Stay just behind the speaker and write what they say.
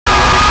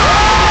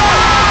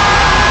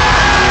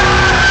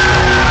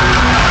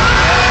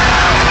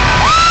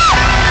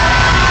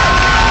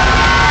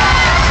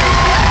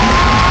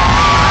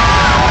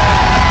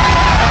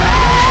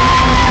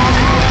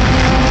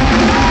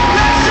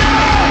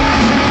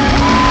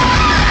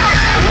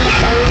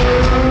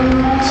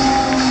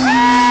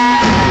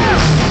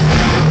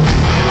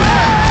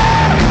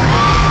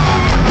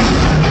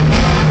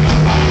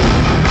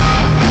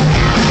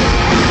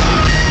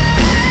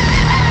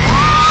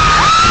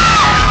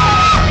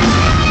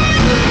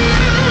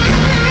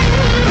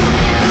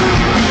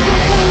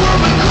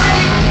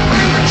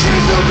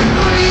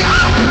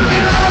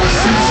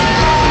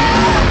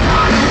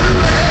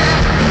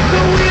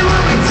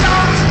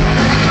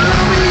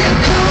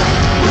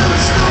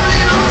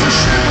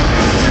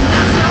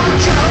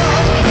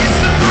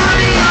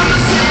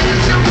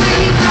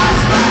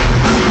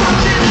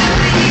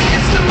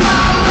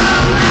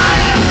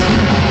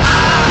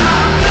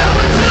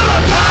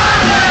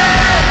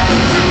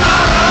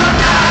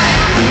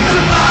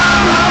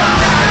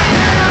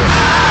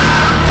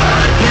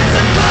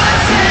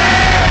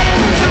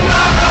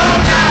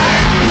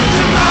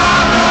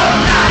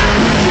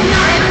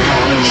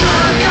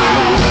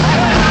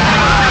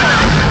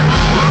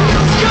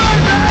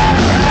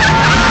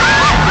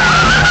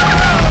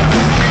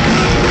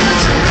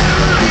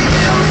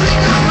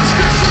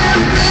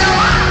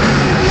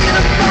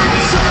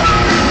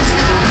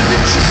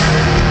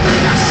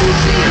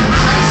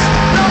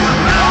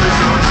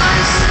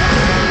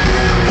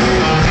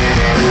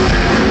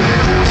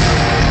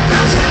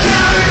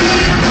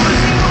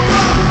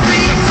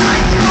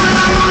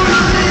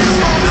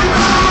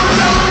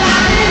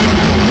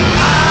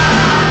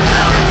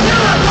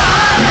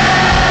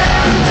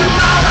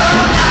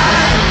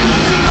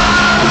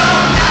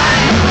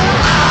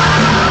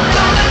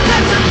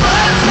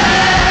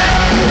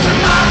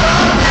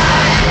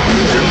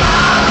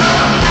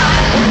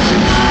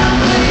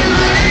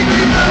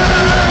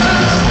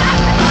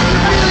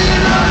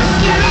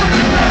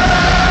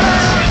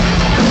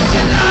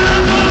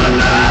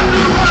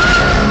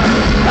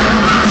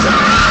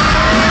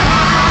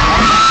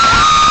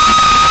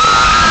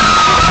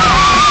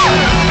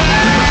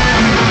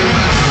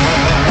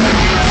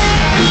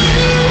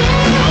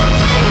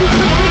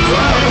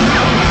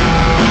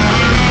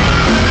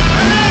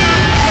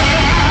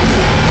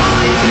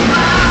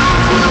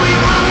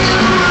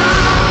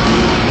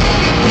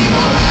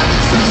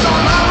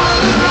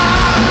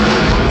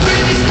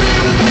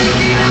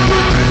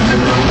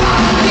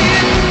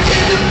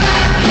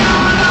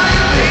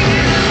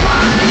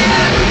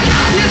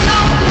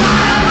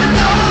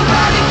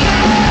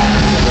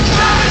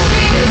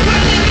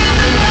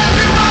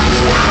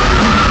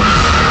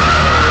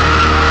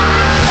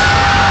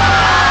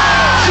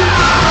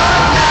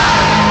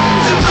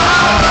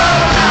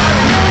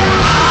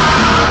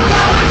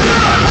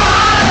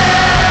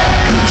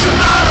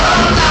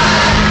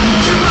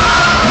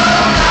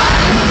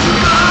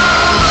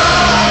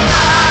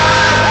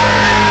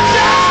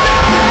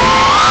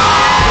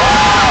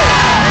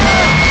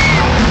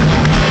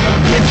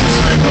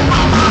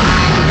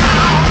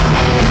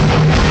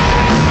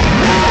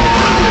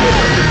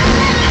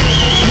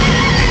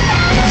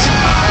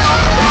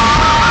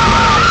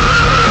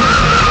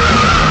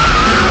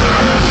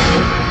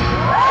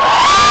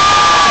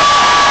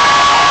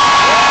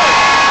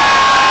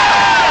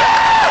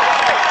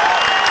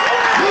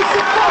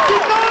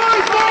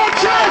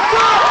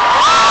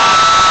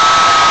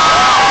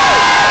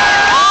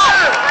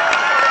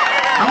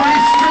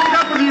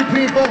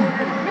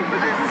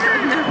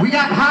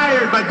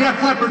Def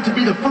Leppard to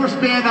be the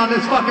first band on this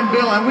fucking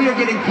bill, and we are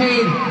getting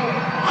paid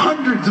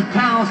hundreds of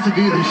pounds to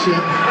do this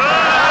shit.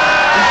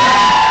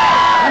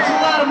 That's a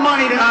lot of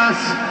money to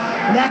us,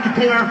 and that could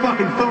pay our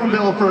fucking phone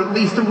bill for at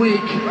least a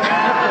week.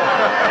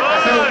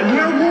 So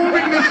we're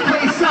warming this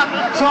place up,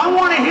 so I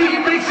want to hear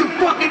you make some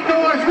fucking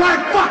noise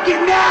right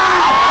fucking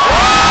now!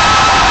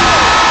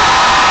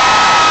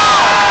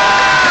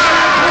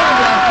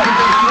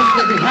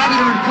 They'd be happy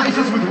to replace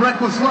us with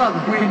Reckless Love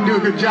if we didn't do a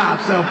good job,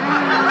 so.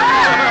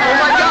 Oh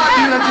my God,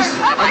 dude,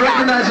 I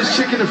recognize this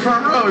chick in the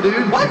front row,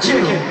 dude. What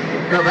chicken?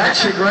 No, that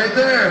chick right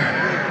there.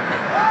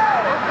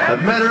 I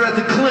met her at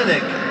the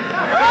clinic. In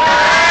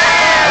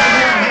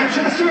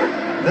Manchester?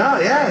 No,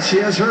 yeah, she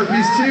has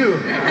herpes too.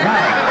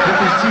 Right,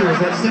 herpes too. Is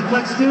that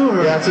simplex too?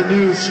 Or? Yeah, it's a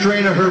new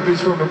strain of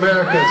herpes from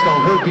America. It's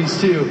called herpes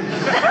too.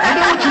 I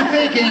know what you're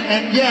thinking,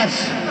 and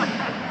yes,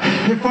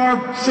 if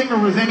our singer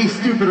was any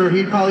stupider,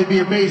 he'd probably be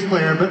a bass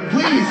player, but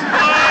please, make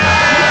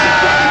some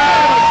fucking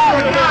noise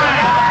for a guy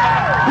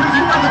who's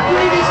one of the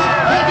greatest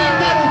heavy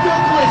metal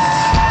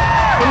vocalists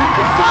that we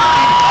can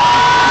find.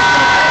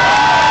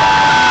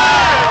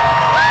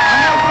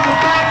 I know from the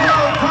back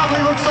row, it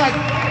probably looks like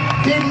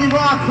David Lee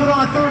Roth put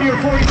on 30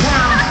 or 40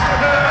 pounds,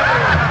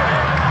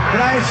 but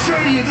I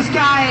assure you, this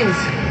guy is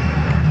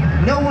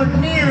nowhere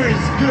near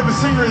as good of a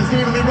singer as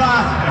David Lee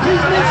Roth.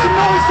 Please make some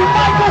noise for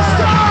Michael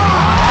Starr!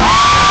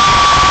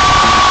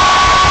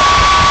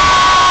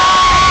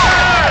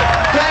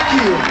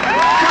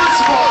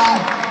 First of all,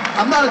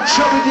 I'm not a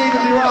chubby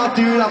David Lee Roth,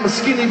 dude. I'm a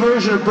skinny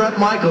version of Bret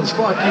Michaels.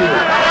 Fuck you.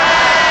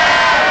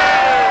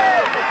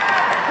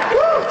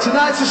 Woo,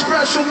 tonight's a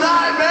special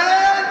night,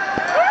 man.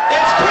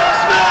 It's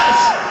Christmas.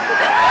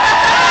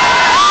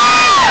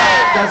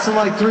 That's in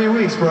like 3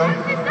 weeks, bro.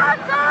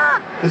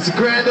 It's the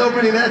grand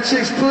opening of that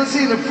chick's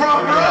pussy in the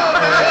front row,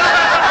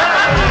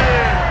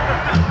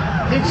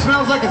 man. It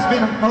smells like it's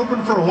been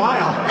open for a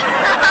while.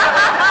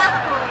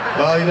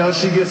 Well, you know,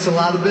 she gets a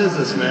lot of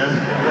business, man.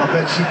 Well, I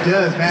bet she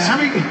does,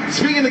 man.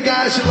 Speaking of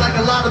guys who like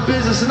a lot of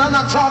business, and I'm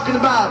not talking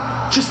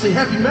about just the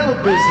heavy metal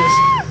business,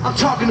 I'm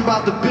talking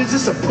about the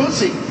business of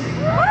pussy.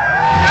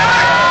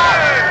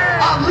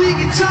 On lead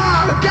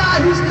guitar, a guy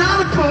who's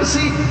not a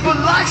pussy, but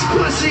likes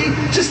pussy,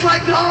 just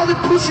like all the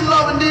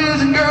pussy-loving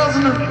dudes and girls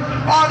in the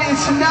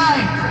audience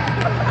tonight.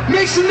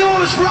 Make some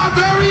noise for our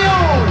very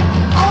own,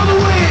 all the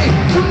way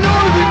from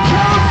Northern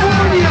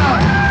California,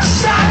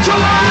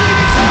 Satchel on lead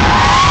guitar!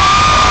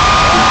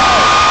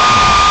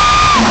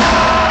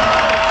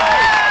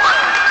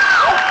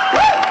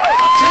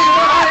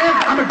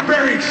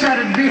 Very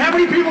excited to be. How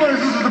many people is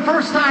this is the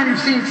first time you've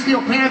seen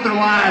Steel Panther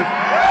live?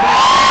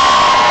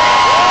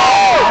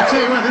 I'll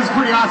tell you what, this is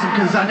pretty awesome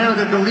because I know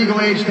that the legal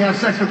age to have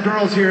sex with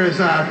girls here is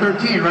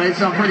 13, right?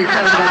 So I'm pretty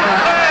excited about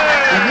that.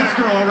 And this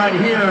girl right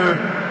here,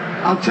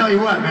 I'll tell you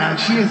what, man,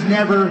 she is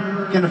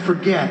never gonna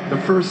forget the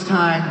first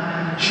time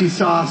she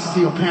saw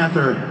Steel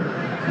Panther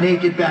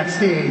naked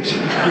backstage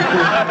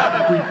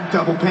before we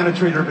double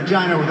penetrate her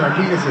vagina with our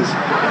penises.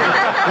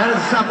 That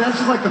is something. That's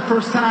just like the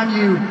first time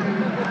you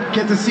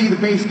get to see the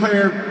bass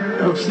player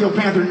of Steel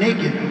Panther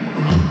naked.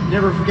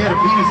 Never forget a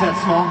penis that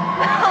small.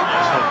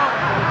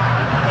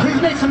 Please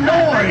make some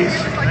noise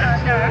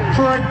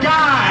for a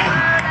guy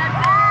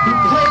who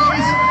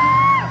plays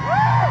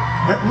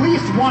at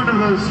least one of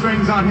those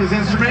strings on his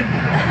instrument.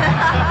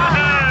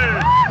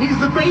 He's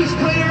the bass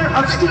player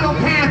of Steel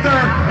Panther,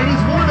 and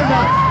he's one of the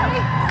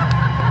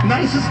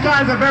nicest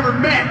guys I've ever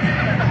met.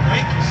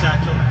 Thank you,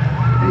 Satchel.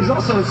 And he's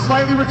also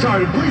slightly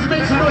retarded. Please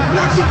make some noise.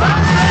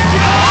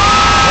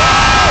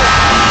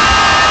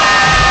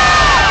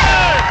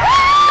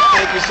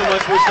 Thank you so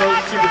much. We're so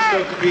super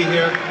stoked to be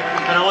here.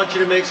 And I want you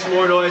to make some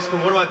more noise for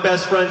one of my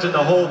best friends in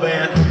the whole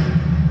band.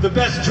 The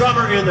best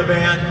drummer in the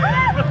band.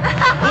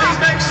 Please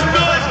make some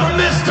noise for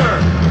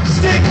Mr.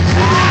 Stick.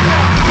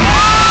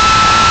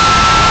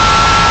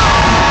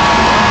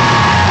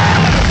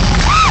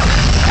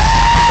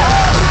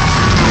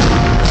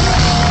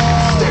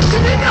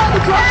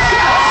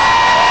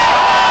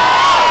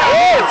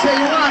 I'll tell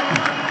you what.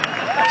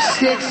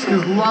 Sticks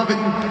is loving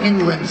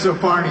England so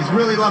far, and he's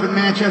really loving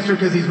Manchester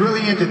because he's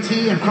really into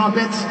tea and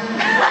crumpets and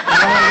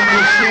all that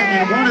English shit.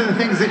 And one of the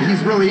things that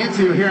he's really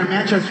into here in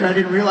Manchester, I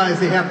didn't realize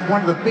they have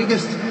one of the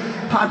biggest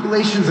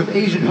populations of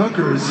Asian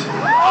hookers